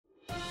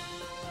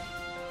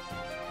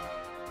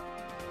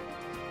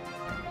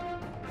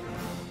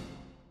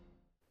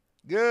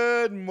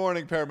Good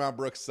morning, Paramount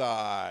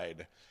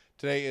Brookside.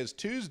 Today is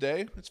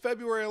Tuesday. It's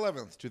February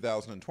 11th,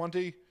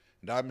 2020,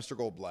 and I'm Mr.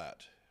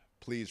 Goldblatt.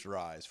 Please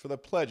rise for the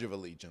Pledge of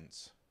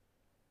Allegiance.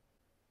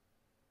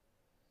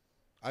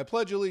 I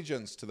pledge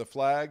allegiance to the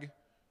flag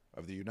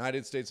of the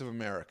United States of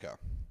America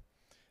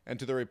and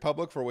to the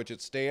republic for which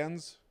it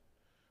stands,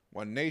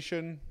 one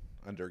nation,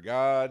 under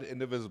God,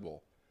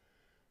 indivisible,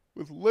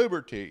 with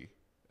liberty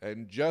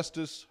and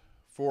justice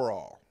for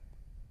all.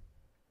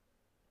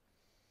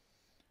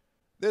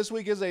 This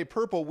week is a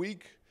purple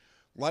week.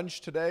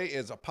 Lunch today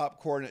is a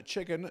popcorn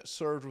chicken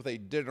served with a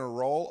dinner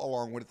roll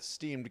along with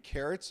steamed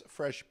carrots,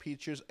 fresh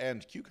peaches,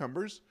 and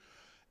cucumbers.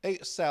 A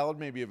salad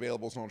may be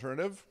available as an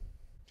alternative.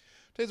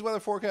 Today's weather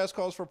forecast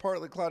calls for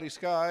partly cloudy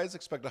skies.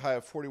 Expect a high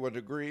of 41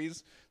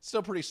 degrees.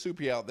 Still pretty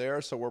soupy out there,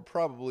 so we're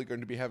probably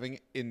going to be having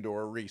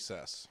indoor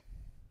recess.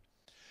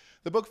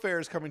 The book fair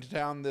is coming to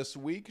town this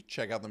week.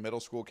 Check out the middle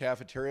school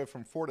cafeteria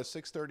from 4 to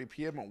 6:30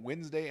 p.m. on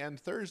Wednesday and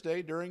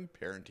Thursday during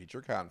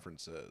parent-teacher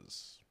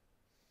conferences.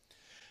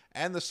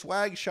 And the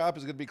swag shop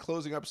is going to be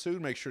closing up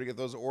soon. Make sure to get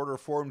those order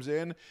forms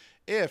in.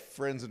 If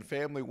friends and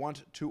family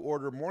want to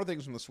order more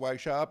things from the swag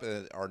shop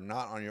that are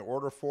not on your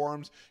order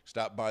forms,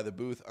 stop by the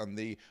booth on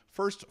the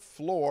first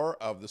floor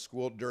of the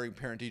school during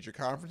parent-teacher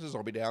conferences.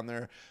 I'll be down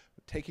there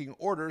taking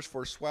orders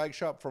for swag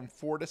shop from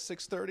 4 to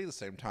 6:30, the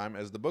same time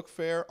as the book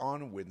fair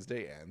on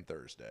Wednesday and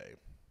Thursday.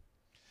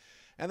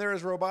 And there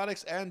is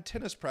robotics and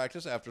tennis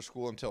practice after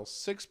school until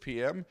 6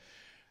 p.m.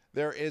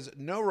 There is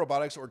no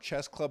robotics or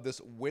chess club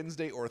this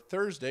Wednesday or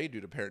Thursday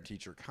due to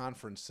parent-teacher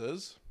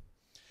conferences.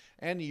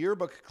 And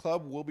yearbook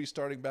club will be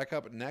starting back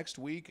up next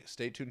week.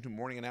 Stay tuned to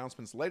morning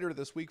announcements later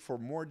this week for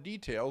more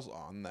details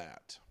on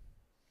that.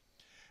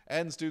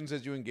 And students,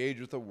 as you engage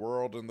with the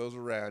world and those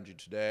around you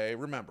today,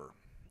 remember,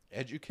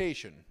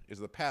 education is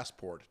the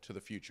passport to the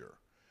future,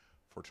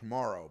 for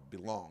tomorrow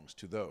belongs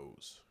to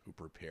those who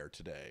prepare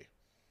today.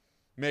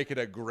 Make it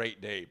a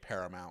great day,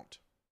 Paramount.